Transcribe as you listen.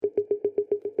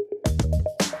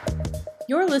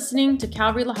You're listening to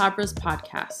Calvary La Habra's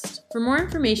podcast. For more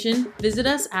information, visit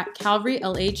us at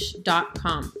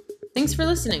calvarylh.com. Thanks for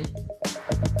listening.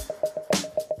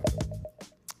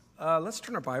 Let's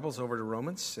turn our Bibles over to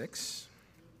Romans 6.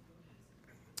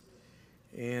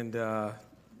 And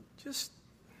just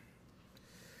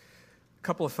a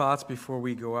couple of thoughts before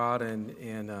we go out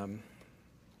and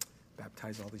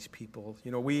baptize all these people.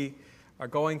 You know, we are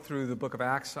going through the book of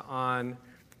Acts on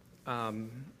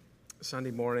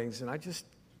Sunday mornings, and I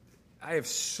have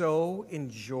so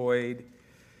enjoyed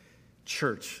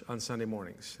church on Sunday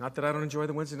mornings. Not that I don't enjoy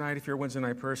the Wednesday night if you're a Wednesday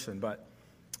night person, but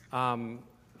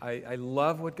I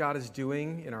love what God is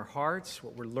doing in our hearts.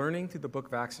 What we're learning through the book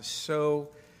of Acts is so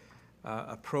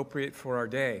appropriate for our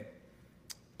day.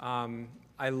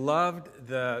 I loved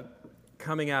the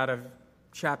coming out of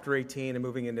chapter 18 and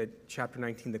moving into chapter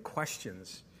 19, the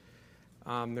questions.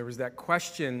 There was that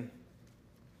question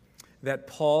that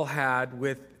Paul had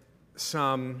with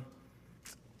some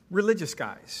religious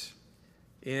guys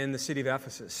in the city of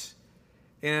Ephesus.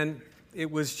 And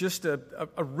it was just a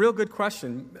real good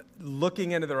question,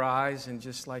 looking into their eyes and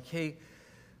just like, hey,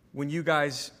 when you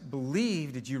guys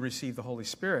believe, did you receive the Holy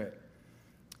Spirit?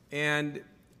 And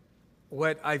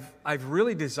what I've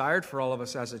really desired for all of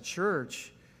us as a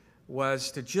church was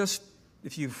to just,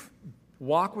 if you've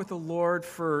walked with the Lord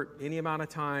for any amount of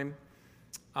time,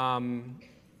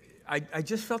 I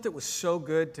just felt it was so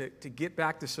good to get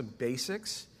back to some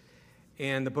basics,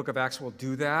 and the book of Acts will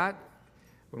do that.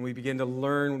 When we begin to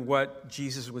learn what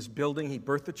Jesus was building, he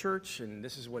birthed the church, and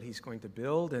this is what he's going to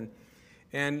build.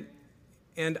 And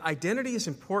identity is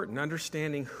important,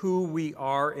 understanding who we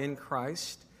are in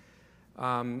Christ,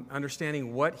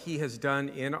 understanding what he has done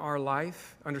in our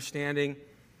life, understanding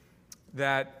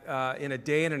that in a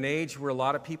day and an age where a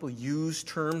lot of people use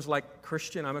terms like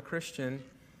Christian, I'm a Christian,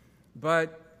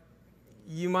 but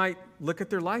you might look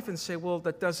at their life and say, well,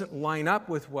 that doesn't line up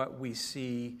with what we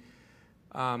see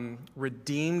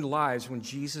redeemed lives. When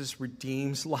Jesus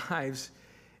redeems lives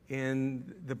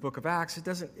in the book of Acts, it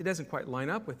doesn't quite line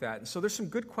up with that. And so there's some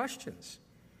good questions.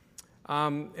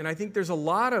 And I think there's a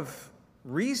lot of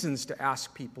reasons to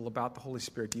ask people about the Holy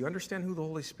Spirit. Do you understand who the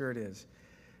Holy Spirit is?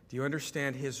 Do you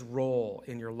understand his role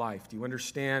in your life? Do you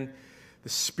understand the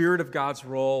Spirit of God's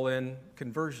role in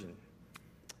conversion?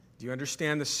 Do you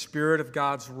understand the Spirit of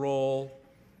God's role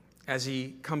as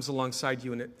he comes alongside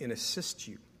you and assists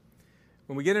you?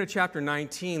 When we get into chapter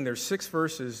 19, there's 6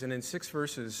 verses, and in 6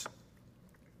 verses,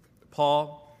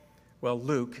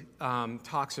 Luke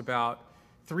talks about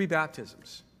 3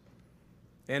 baptisms.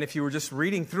 And if you were just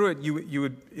reading through it, you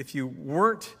would, if you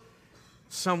weren't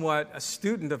somewhat a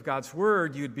student of God's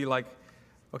Word, you'd be like,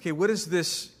 okay, what is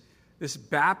this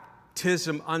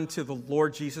baptism unto the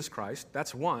Lord Jesus Christ?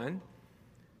 That's one.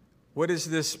 What is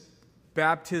this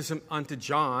baptism unto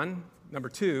John? Number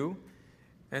 2.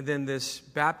 And then this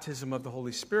baptism of the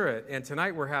Holy Spirit. And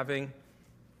tonight we're having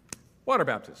water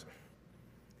baptism.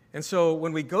 And so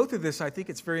when we go through this, I think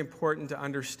it's very important to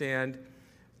understand,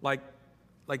 like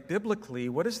biblically,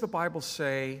 what does the Bible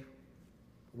say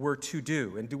we're to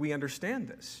do? And do we understand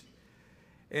this?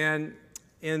 And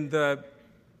in the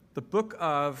book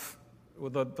of,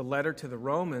 the letter to the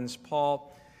Romans, Paul,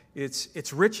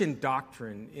 it's rich in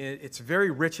doctrine. It's very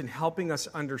rich in helping us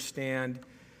understand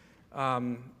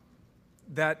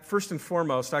that first and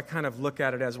foremost, I kind of look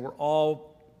at it as we're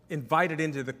all invited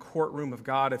into the courtroom of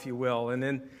God, if you will. And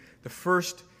in the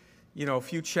first,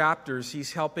 few chapters,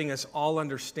 he's helping us all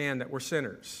understand that we're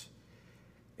sinners.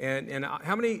 And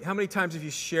how many times have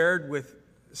you shared with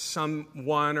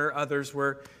someone or others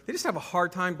where they just have a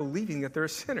hard time believing that they're a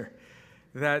sinner,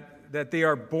 that they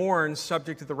are born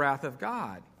subject to the wrath of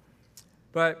God?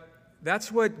 But that's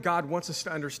what God wants us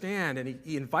to understand, and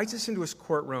he invites us into his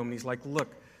courtroom, and he's like,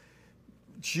 look,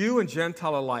 Jew and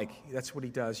Gentile alike, that's what he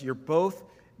does. You're both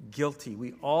guilty.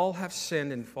 We all have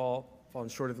sinned and fallen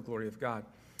short of the glory of God.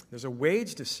 There's a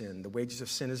wage to sin. The wages of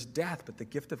sin is death, but the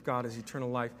gift of God is eternal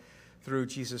life through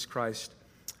Jesus Christ,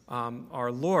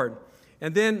 our Lord.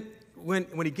 And then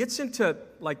when he gets into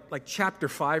like chapter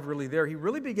 5 really there, he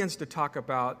really begins to talk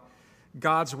about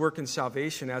God's work in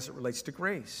salvation as it relates to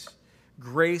grace.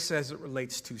 Grace as it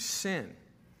relates to sin.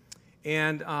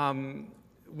 And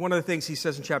one of the things he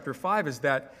says in chapter 5 is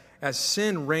that as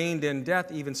sin reigned in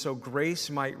death, even so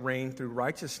grace might reign through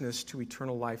righteousness to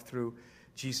eternal life through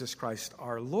Jesus Christ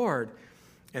our Lord.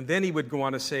 And then he would go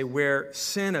on to say, where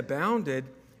sin abounded,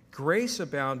 grace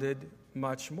abounded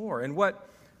much more. And what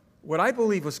I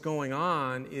believe was going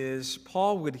on is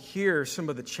Paul would hear some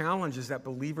of the challenges that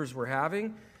believers were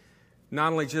having,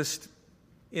 not only just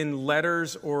in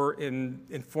letters or in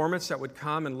informants that would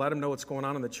come and let him know what's going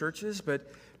on in the churches,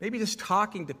 but maybe just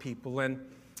talking to people. And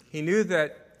he knew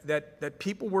that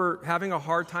people were having a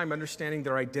hard time understanding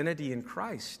their identity in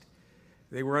Christ.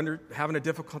 They were having a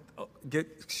difficult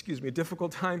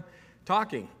time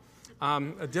talking,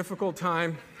 a difficult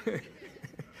time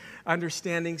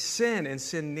understanding sin and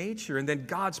sin nature, and then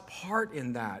God's part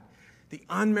in that, the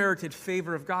unmerited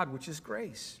favor of God, which is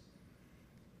grace.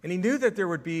 And he knew that there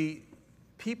would be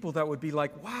people that would be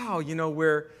like, wow,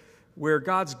 where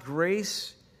God's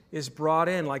grace is brought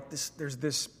in, like this, there's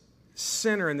this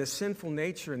sinner and this sinful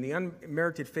nature and the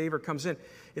unmerited favor comes in.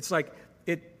 It's like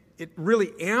it really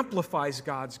amplifies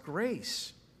God's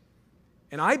grace.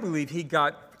 And I believe he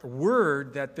got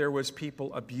word that there was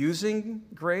people abusing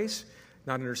grace,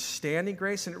 not understanding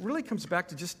grace, and it really comes back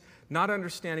to just not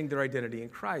understanding their identity in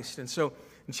Christ. And so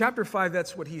in chapter 5,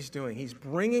 that's what he's doing. He's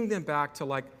bringing them back to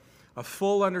like a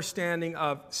full understanding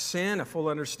of sin, a full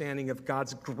understanding of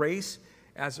God's grace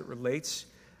as it relates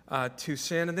to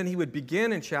sin. And then he would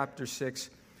begin in chapter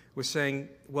 6 with saying,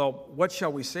 well, what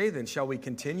shall we say then? Shall we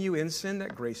continue in sin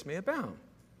that grace may abound?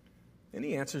 And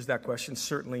he answers that question,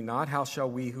 certainly not. How shall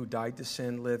we who died to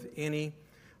sin live any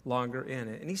longer in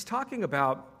it? And he's talking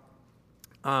about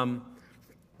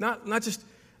not just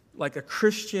like a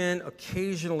Christian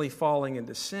occasionally falling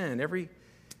into sin. Every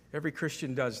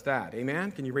Christian does that.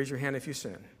 Amen? Can you raise your hand if you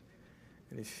sin?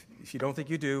 And if you don't think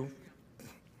you do,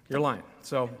 you're lying.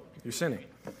 So you're sinning.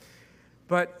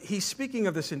 But he's speaking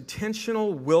of this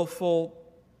intentional, willful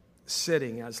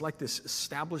sitting as like this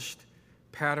established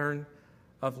pattern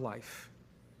of life.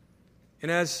 And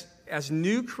as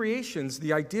new creations,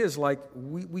 the idea is like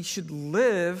we should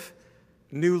live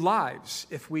new lives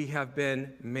if we have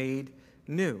been made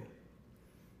new.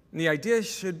 And the idea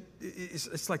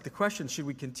it's like the question, should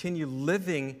we continue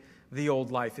living the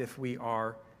old life if we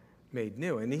are made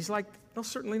new? And he's like, no,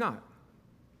 certainly not.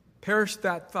 Perish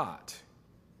that thought.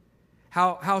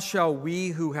 How shall we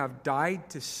who have died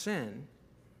to sin,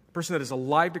 a person that is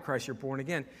alive to Christ, you're born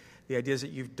again, the idea is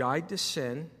that you've died to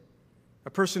sin. A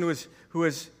person who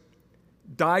has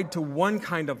died to one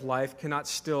kind of life cannot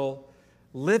still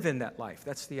live in that life.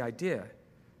 That's the idea.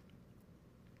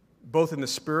 Both in the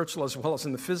spiritual as well as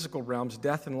in the physical realms,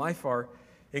 death and life are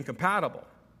incompatible.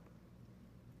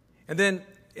 And then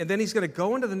he's going to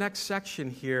go into the next section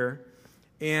here,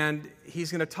 and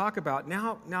he's going to talk about,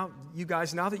 now you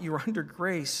guys, now that you're under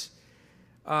grace,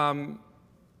 you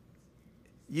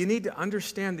need to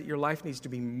understand that your life needs to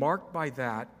be marked by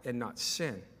that and not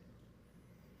sin.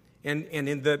 And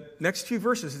in the next few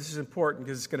verses, this is important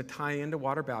because it's going to tie into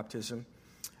water baptism.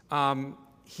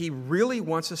 He really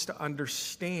wants us to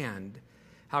understand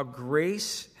how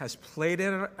grace has played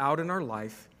out in our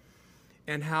life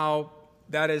and how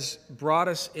that has brought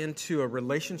us into a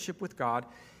relationship with God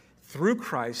through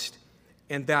Christ,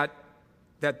 and that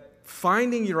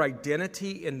finding your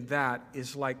identity in that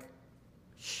is like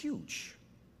huge.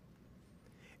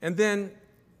 And then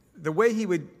the way he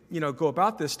would go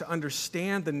about this to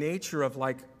understand the nature of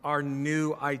like our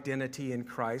new identity in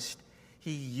Christ,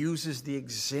 he uses the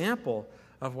example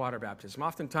of water baptism.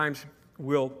 Oftentimes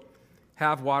we'll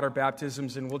have water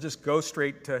baptisms and we'll just go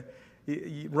straight to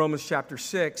Romans chapter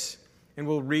 6 and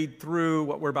we'll read through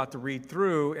what we're about to read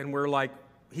through, and we're like,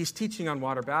 he's teaching on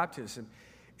water baptism.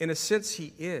 In a sense,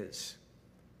 he is.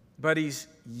 But he's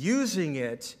using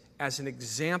it as an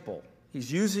example.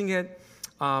 He's using it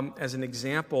as an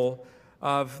example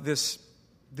of this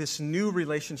new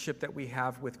relationship that we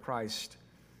have with Christ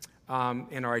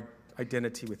and our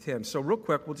identity with him. So real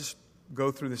quick, we'll just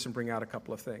go through this and bring out a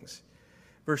couple of things.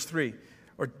 Verse 3,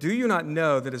 or do you not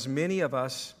know that as many of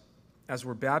us as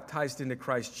were baptized into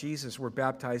Christ Jesus were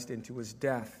baptized into his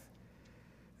death?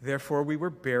 Therefore we were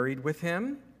buried with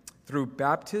him through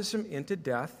baptism into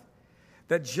death,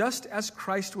 that just as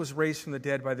Christ was raised from the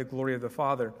dead by the glory of the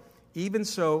Father, even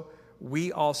so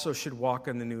we also should walk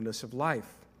in the newness of life.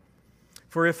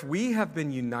 For if we have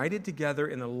been united together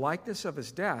in the likeness of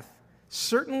his death,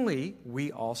 certainly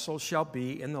we also shall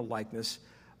be in the likeness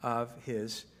of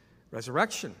his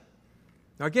resurrection.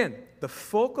 Now again, the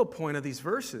focal point of these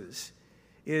verses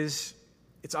is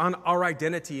it's on our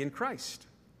identity in Christ.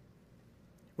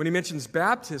 When he mentions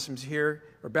baptism here,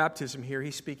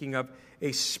 he's speaking of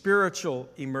a spiritual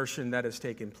immersion that has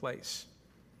taken place.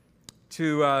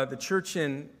 To the church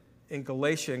in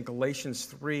Galatia, in Galatians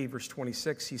 3, verse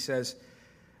 26, he says,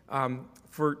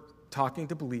 for talking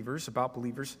to believers, about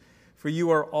believers, for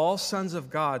you are all sons of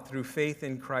God through faith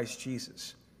in Christ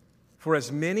Jesus. For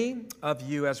as many of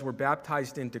you as were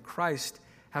baptized into Christ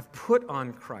have put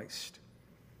on Christ.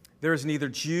 There is neither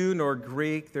Jew nor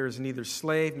Greek, there is neither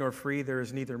slave nor free, there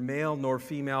is neither male nor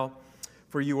female,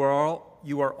 for you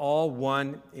are all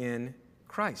one in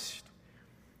Christ.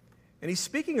 And he's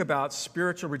speaking about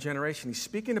spiritual regeneration. He's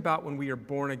speaking about when we are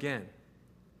born again.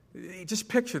 Just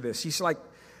picture this. He's like,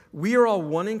 we are all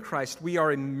one in Christ. We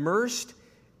are immersed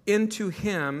into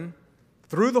him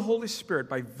through the Holy Spirit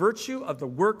by virtue of the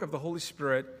work of the Holy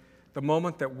Spirit the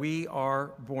moment that we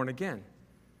are born again.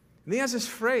 And he has this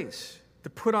phrase, to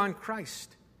put on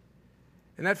Christ.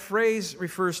 And that phrase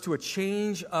refers to a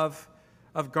change of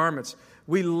garments.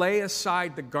 We lay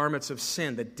aside the garments of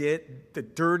sin, the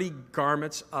dirty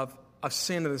garments of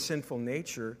sin and the sinful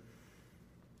nature.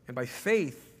 And by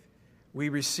faith, we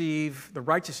receive the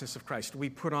righteousness of Christ. We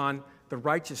put on the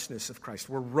righteousness of Christ.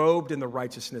 We're robed in the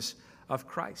righteousness of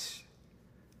Christ.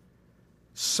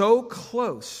 So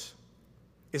close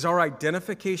is our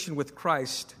identification with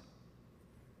Christ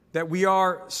that we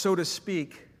are, so to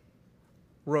speak,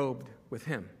 robed with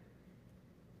him.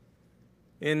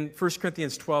 In 1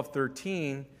 Corinthians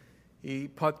 12:13,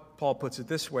 Paul puts it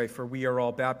this way, for we are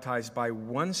all baptized by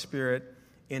one Spirit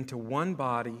into one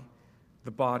body,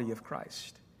 the body of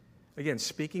Christ. Again,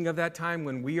 speaking of that time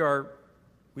when we are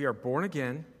born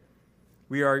again,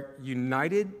 we are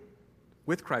united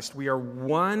with Christ. We are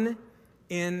one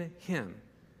in him.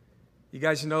 You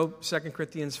guys know 2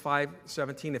 Corinthians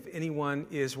 5:17, if anyone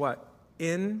is what?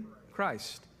 In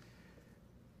Christ.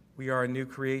 We are a new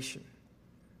creation.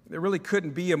 There really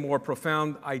couldn't be a more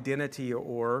profound identity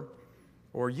or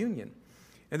union.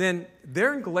 And then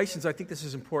there in Galatians, I think this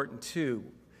is important too.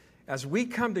 As we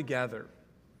come together,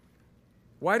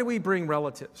 why do we bring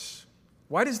relatives?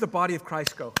 Why does the body of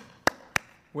Christ go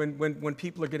when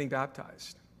people are getting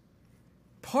baptized?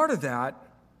 Part of that,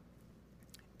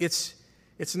 it's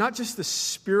not just the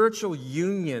spiritual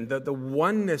union, the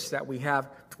oneness that we have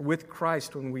with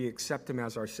Christ when we accept him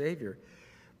as our Savior,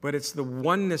 but it's the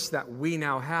oneness that we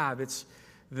now have. It's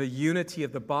the unity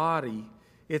of the body.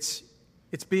 It's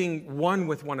being one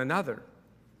with one another.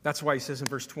 That's why he says in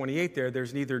verse 28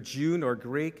 there's neither Jew nor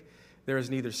Greek, there is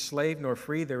neither slave nor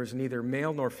free, there is neither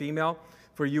male nor female,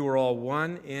 for you are all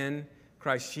one in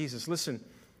Christ Jesus. Listen,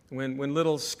 when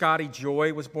little Scotty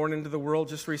Joy was born into the world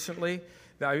just recently,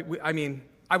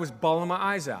 I was bawling my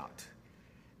eyes out.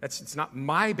 It's not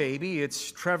my baby,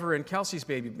 it's Trevor and Kelsey's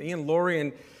baby. Me and Lori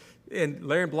and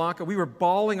Larry and Blanca, we were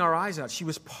bawling our eyes out. She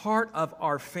was part of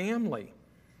our family.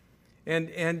 And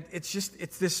it's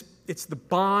the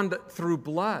bond through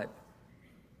blood.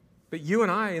 But you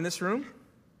and I in this room,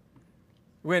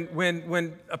 when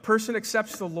a person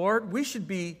accepts the Lord, we should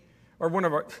be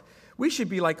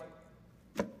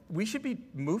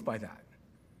moved by that.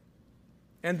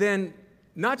 And then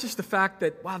not just the fact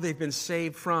that, wow, they've been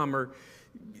saved from, or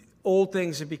old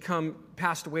things have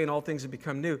passed away and all things have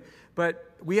become new,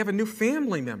 but we have a new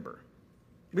family member.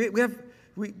 We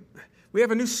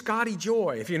have a new Scotty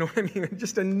Joy, if you know what I mean,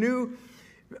 just a new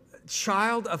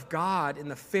child of God in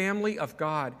the family of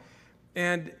God.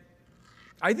 And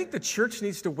I think the church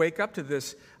needs to wake up to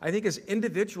this. I think as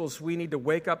individuals, we need to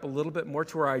wake up a little bit more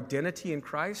to our identity in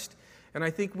Christ. And I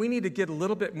think we need to get a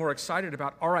little bit more excited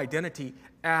about our identity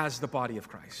as the body of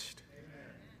Christ. Amen.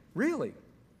 Really.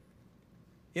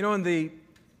 You know,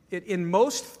 in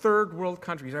most third world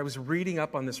countries, I was reading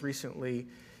up on this recently,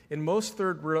 in most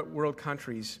third world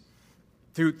countries,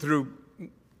 through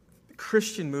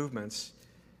Christian movements,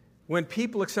 when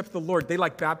people accept the Lord, they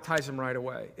baptize them right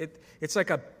away. It's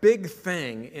like a big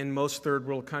thing in most third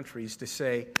world countries to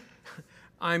say,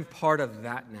 I'm part of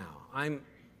that now.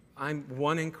 I'm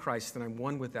one in Christ, and I'm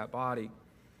one with that body.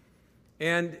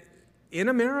 And in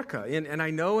America, and I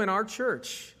know in our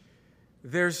church,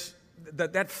 there's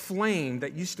that flame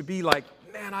that used to be like,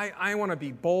 man, I want to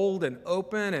be bold and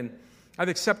open, and I've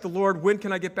accepted the Lord. When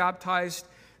can I get baptized?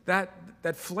 That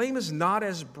flame is not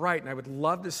as bright, and I would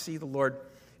love to see the Lord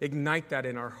ignite that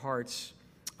in our hearts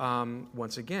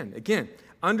once again. Again,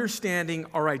 understanding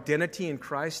our identity in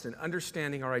Christ and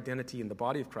understanding our identity in the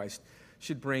body of Christ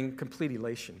should bring complete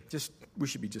elation. We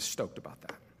should be just stoked about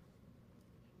that.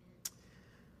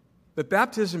 But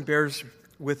baptism bears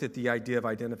with it the idea of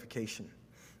identification.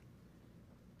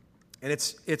 And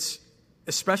it's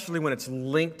especially when it's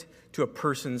linked to a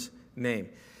person's name.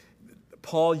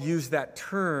 Paul used that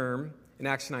term in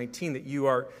Acts 19 that you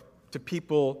are, to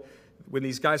people, when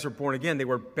these guys were born again, they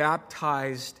were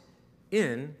baptized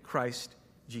in Christ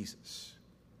Jesus.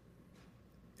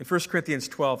 In 1 Corinthians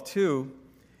 12:2,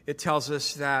 it tells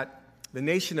us that the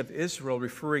nation of Israel,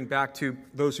 referring back to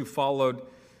those who followed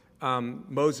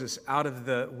Moses out of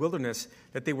the wilderness,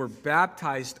 that they were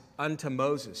baptized unto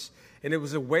Moses. And it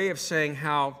was a way of saying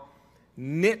how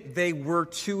knit they were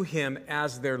to him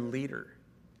as their leader.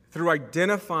 Through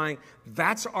identifying,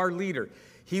 that's our leader.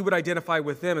 He would identify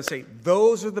with them and say,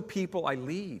 those are the people I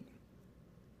lead.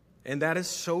 And that is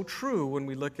so true when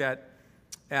we look at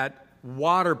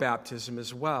water baptism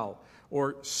as well,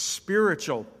 or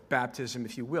spiritual baptism,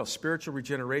 if you will, spiritual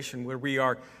regeneration, where we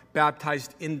are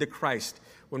baptized into Christ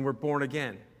when we're born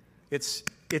again. It's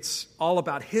all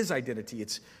about his identity.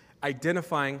 It's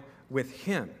identifying with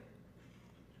him.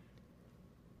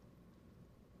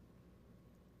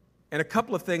 And a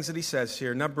couple of things that he says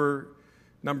here. Number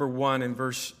 1 in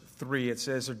verse 3, it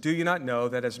says, "Or do you not know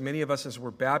that as many of us as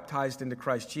were baptized into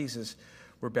Christ Jesus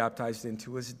were baptized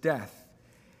into his death?"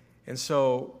 And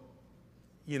so,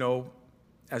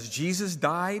 as Jesus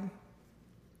died,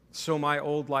 so my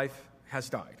old life has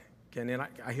died. And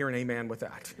I hear an amen with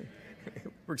that.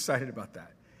 We're excited about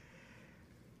that.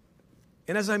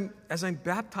 And as I'm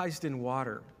baptized in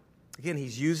water, again,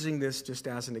 he's using this just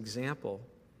as an example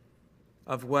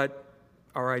of what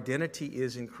our identity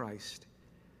is in Christ.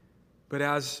 But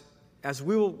as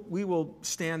we will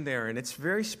stand there, and it's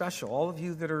very special, all of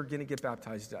you that are going to get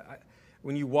baptized,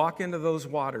 when you walk into those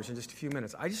waters in just a few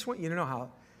minutes, I just want you to know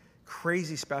how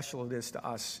crazy special it is to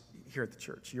us here at the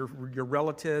church. Your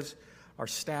relatives, our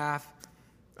staff,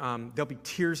 there'll be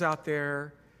tears out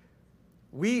there.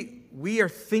 We are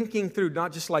thinking through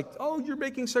not just like, oh, you're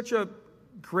making such a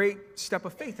great step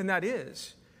of faith, and that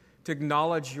is to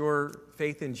acknowledge your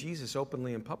faith in Jesus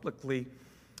openly and publicly.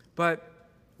 But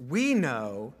we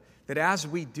know that as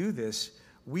we do this,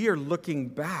 we are looking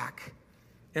back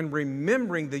and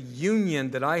remembering the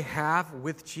union that I have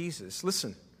with Jesus.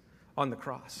 Listen, on the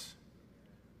cross.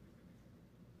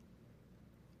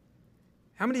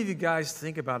 How many of you guys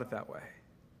think about it that way?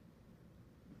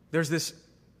 There's this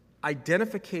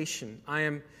identification.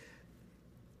 I'm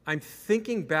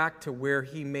thinking back to where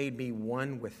he made me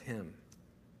one with him.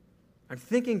 I'm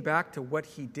thinking back to what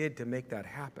he did to make that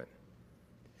happen.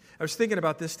 I was thinking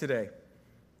about this today.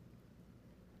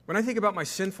 When I think about my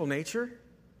sinful nature,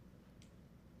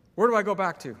 where do I go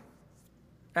back to?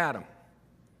 Adam.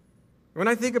 When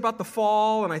I think about the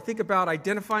fall and I think about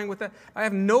identifying with that, I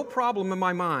have no problem in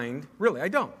my mind. Really, I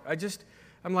don't.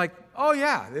 I'm like, oh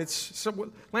yeah,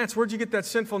 Lance, where'd you get that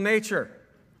sinful nature?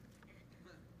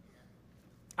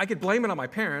 I could blame it on my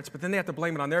parents, but then they have to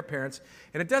blame it on their parents,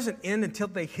 and it doesn't end until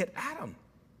they hit Adam.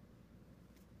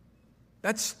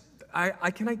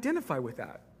 I can identify with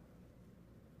that.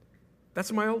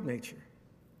 That's my old nature.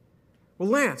 Well,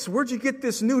 Lance, where'd you get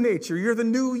this new nature? You're the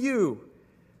new you.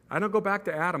 I don't go back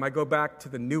to Adam. I go back to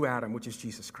the new Adam, which is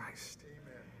Jesus Christ.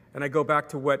 Amen. And I go back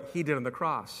to what he did on the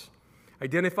cross.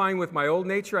 Identifying with my old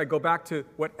nature, I go back to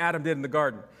what Adam did in the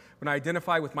garden. When I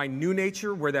identify with my new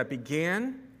nature, where that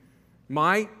began,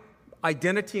 my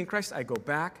identity in Christ, I go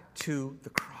back to the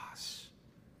cross.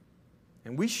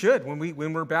 And we should,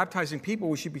 when we're baptizing people,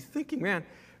 we should be thinking, man,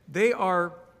 they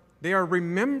are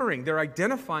remembering, they're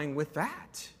identifying with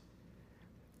that.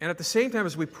 And at the same time,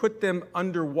 as we put them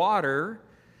underwater,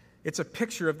 it's a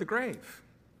picture of the grave.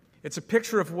 It's a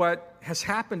picture of what has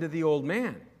happened to the old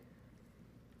man.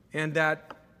 And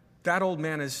that old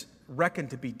man is reckoned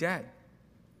to be dead.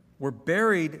 We're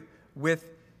buried with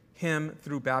him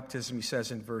through baptism, he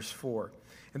says in verse 4.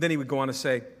 And then he would go on to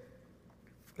say,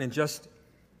 and just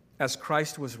as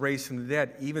Christ was raised from the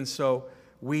dead, even so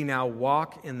we now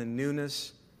walk in the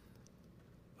newness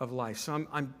of life. So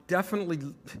I'm definitely,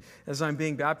 as I'm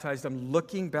being baptized, I'm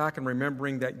looking back and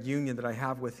remembering that union that I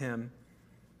have with him.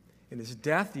 In his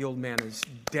death, the old man is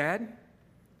dead,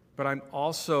 but I'm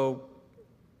also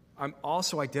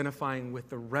identifying with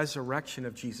the resurrection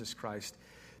of Jesus Christ,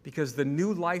 because the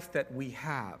new life that we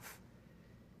have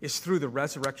is through the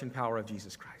resurrection power of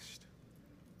Jesus Christ.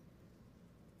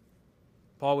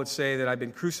 Paul would say that I've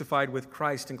been crucified with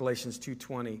Christ in Galatians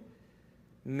 2:20.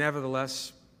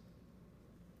 Nevertheless,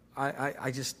 I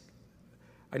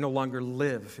no longer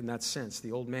live in that sense,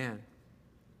 the old man.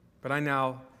 But I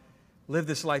now live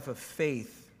this life of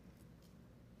faith.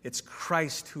 It's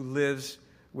Christ who lives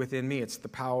within me. It's the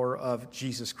power of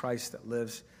Jesus Christ that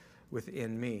lives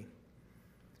within me.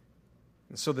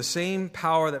 And so the same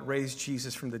power that raised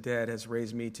Jesus from the dead has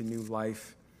raised me to new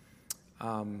life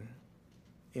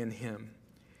in him.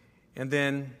 And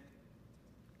then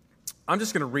I'm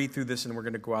just going to read through this and we're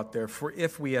going to go out there. For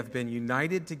if we have been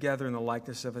united together in the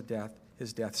likeness of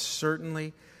his death,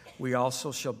 certainly we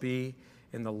also shall be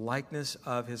in the likeness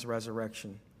of his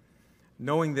resurrection.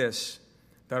 Knowing this,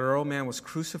 that our old man was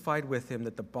crucified with him,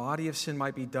 that the body of sin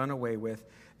might be done away with,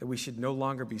 that we should no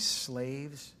longer be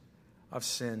slaves of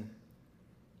sin.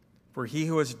 For he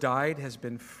who has died has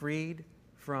been freed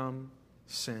from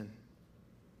sin.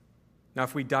 Now,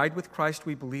 if we died with Christ,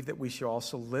 we believe that we shall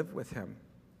also live with him,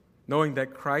 knowing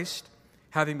that Christ,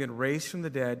 having been raised from the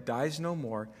dead, dies no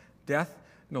more. Death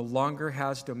no longer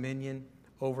has dominion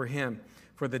over him.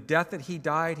 For the death that he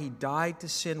died to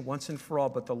sin once and for all,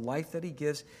 but the life that he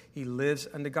gives, he lives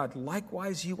unto God.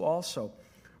 Likewise, you also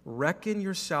reckon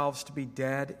yourselves to be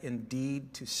dead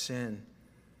indeed to sin,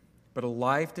 but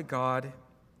alive to God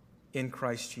in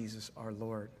Christ Jesus our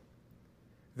Lord.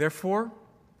 Therefore,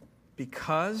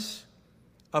 because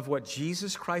of what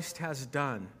Jesus Christ has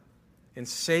done in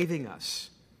saving us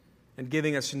and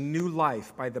giving us new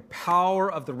life by the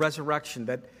power of the resurrection,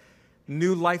 that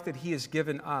new life that he has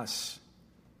given us,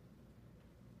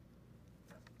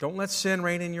 don't let sin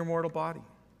reign in your mortal body,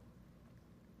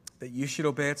 that you should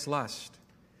obey its lust.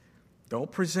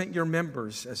 Don't present your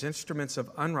members as instruments of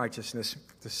unrighteousness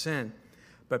to sin,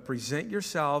 but present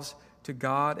yourselves to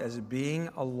God as being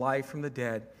alive from the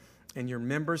dead, and your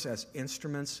members as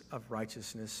instruments of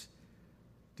righteousness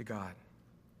to God.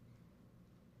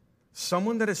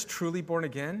 Someone that is truly born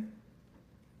again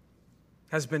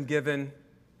has been given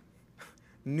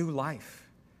new life.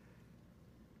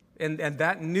 And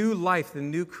that new life, the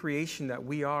new creation that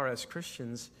we are as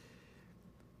Christians,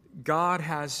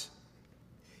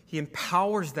 He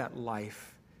empowers that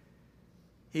life.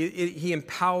 He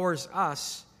empowers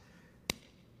us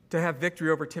to have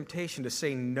victory over temptation, to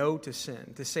say no to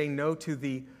sin, to say no to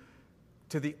the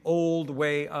old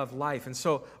way of life. And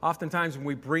so oftentimes when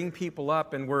we bring people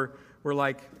up and we're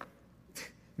like,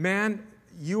 man,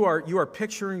 you are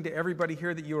picturing to everybody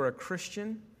here that you are a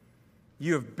Christian.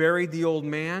 You have buried the old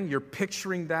man. You're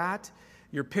picturing that.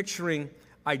 You're picturing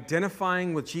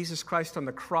identifying with Jesus Christ on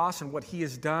the cross and what he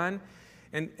has done.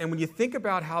 And when you think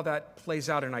about how that plays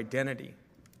out in identity,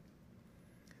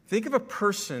 think of a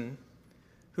person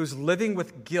who's living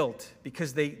with guilt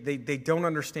because they don't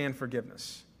understand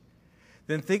forgiveness.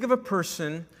 Then think of a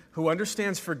person who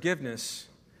understands forgiveness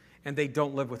and they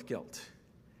don't live with guilt.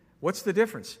 What's the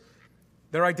difference?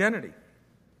 Their identity.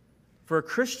 For a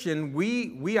Christian,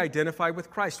 we identify with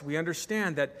Christ. We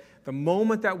understand that the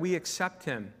moment that we accept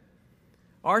him,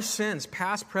 our sins,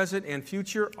 past, present, and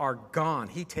future, are gone.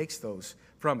 He takes those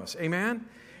from us. Amen?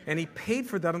 And he paid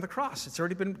for that on the cross.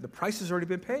 The price has already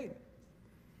been paid.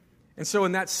 And so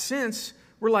in that sense,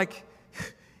 we're like,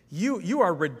 you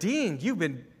are redeemed. You've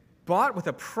been bought with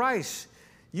a price.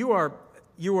 You are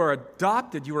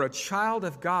adopted. You are a child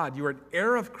of God. You are an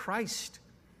heir of Christ.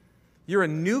 You're a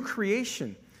new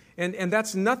creation. And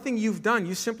that's nothing you've done.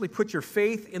 You simply put your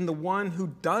faith in the one who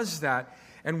does that.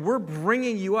 And we're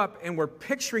bringing you up and we're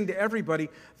picturing to everybody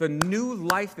the new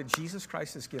life that Jesus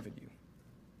Christ has given you.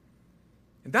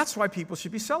 And that's why people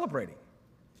should be celebrating.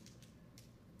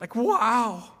 Like,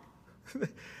 wow,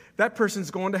 that person's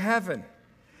going to heaven.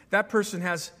 That person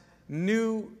has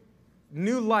new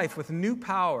life with new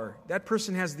power. That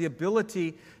person has the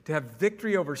ability to have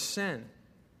victory over sin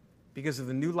because of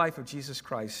the new life of Jesus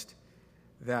Christ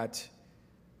that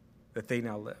they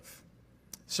now live.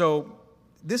 So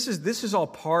this is all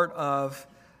part of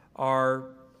our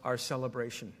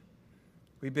celebration.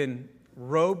 We've been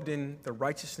robed in the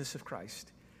righteousness of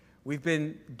Christ. We've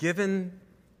been given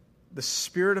the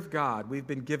Spirit of God. We've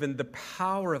been given the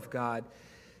power of God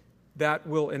that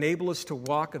will enable us to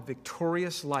walk a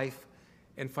victorious life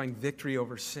and find victory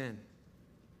over sin.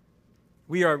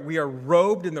 We are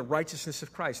robed in the righteousness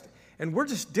of Christ. And we're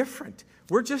just different.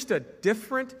 We're just a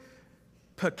different,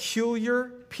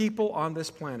 peculiar people on this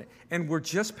planet. And we're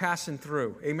just passing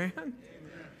through. Amen? Amen.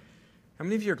 How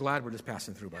many of you are glad we're just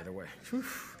passing through, by the way? Whew.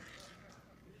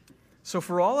 So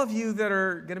for all of you that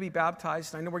are going to be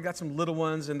baptized, I know we got some little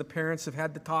ones and the parents have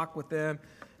had to talk with them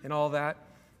and all that.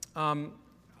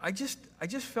 I just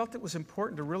felt it was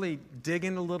important to really dig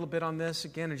in a little bit on this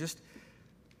again and just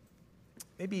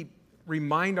maybe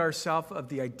remind ourselves of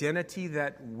the identity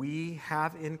that we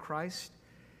have in Christ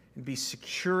and be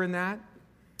secure in that,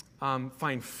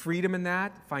 find freedom in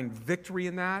that, find victory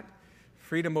in that,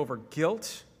 freedom over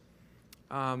guilt.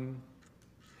 How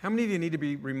many of you need to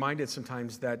be reminded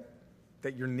sometimes that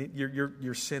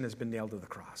your sin has been nailed to the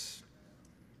cross?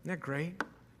 Isn't that great?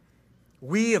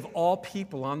 We, of all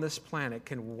people on this planet,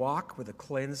 can walk with a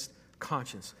cleansed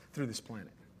conscience through this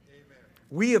planet. Amen.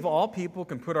 We, of all people,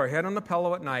 can put our head on the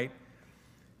pillow at night.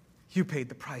 You paid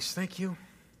the price. Thank you.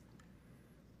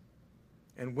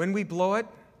 And when we blow it,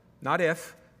 not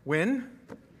if, when?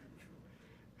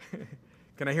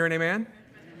 Can I hear an amen?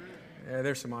 Yeah,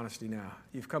 there's some honesty now.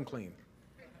 You've come clean.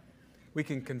 We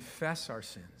can confess our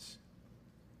sins.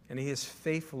 And he is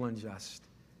faithful and just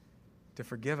to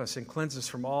forgive us and cleanse us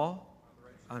from all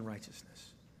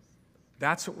unrighteousness.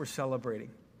 That's what we're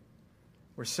celebrating.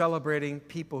 We're celebrating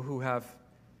people who have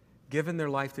given their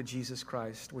life to Jesus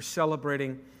Christ. We're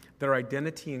celebrating their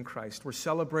identity in Christ. We're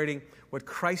celebrating what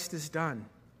Christ has done,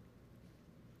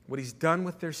 what he's done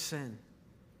with their sin.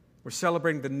 We're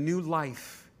celebrating the new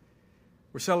life.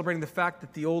 We're celebrating the fact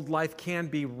that the old life can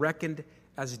be reckoned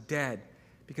as dead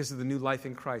because of the new life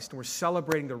in Christ. And we're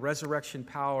celebrating the resurrection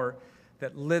power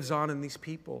that lives on in these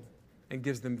people and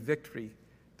gives them victory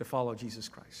to follow Jesus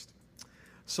Christ.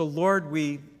 So, Lord,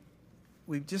 we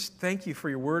just thank you for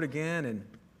your word again. And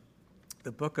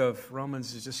the book of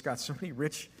Romans has just got so many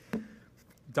rich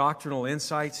doctrinal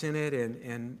insights in it.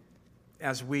 And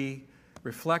as we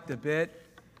reflect a bit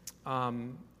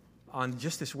on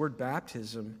just this word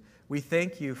baptism, we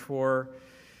thank you for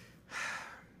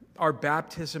our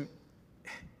baptism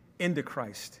into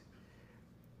Christ,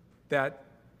 that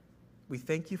we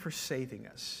thank you for saving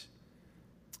us,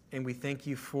 and we thank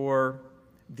you for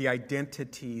the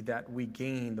identity that we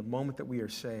gain the moment that we are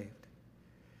saved.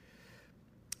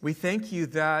 We thank you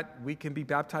that we can be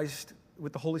baptized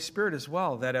with the Holy Spirit as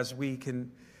well, that as we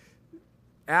can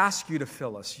ask you to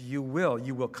fill us, you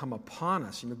will come upon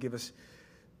us, and you'll give us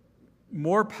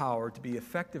more power to be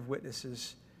effective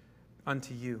witnesses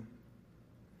unto you.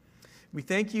 We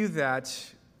thank you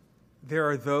that there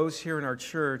are those here in our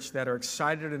church that are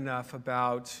excited enough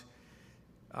about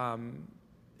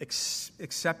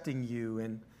accepting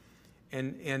you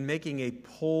and making a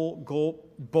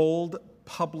bold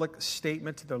public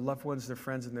statement to their loved ones, their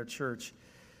friends, and their church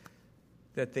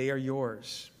that they are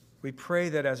yours. We pray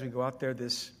that as we go out there,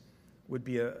 this would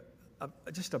be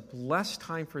just a blessed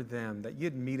time for them, that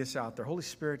you'd meet us out there. Holy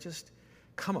Spirit, just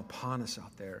come upon us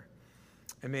out there.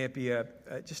 And may it be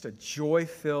just a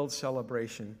joy-filled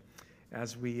celebration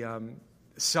as we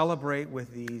celebrate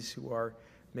with these who are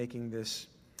making this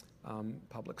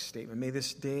public statement. May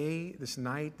this day, this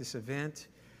night, this event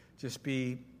just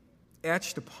be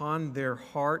etched upon their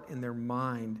heart and their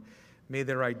mind. May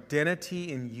their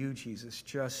identity in you, Jesus,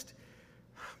 just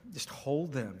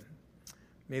hold them.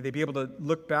 May they be able to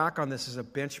look back on this as a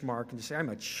benchmark and just say, I'm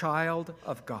a child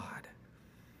of God.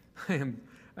 I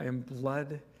am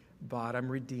blood-bought. I'm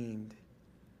redeemed.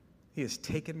 He has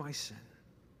taken my sin.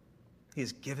 He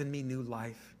has given me new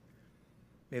life.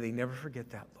 May they never forget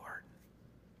that, Lord.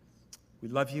 We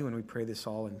love you, and we pray this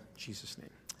all in Jesus' name.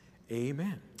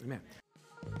 Amen. Amen.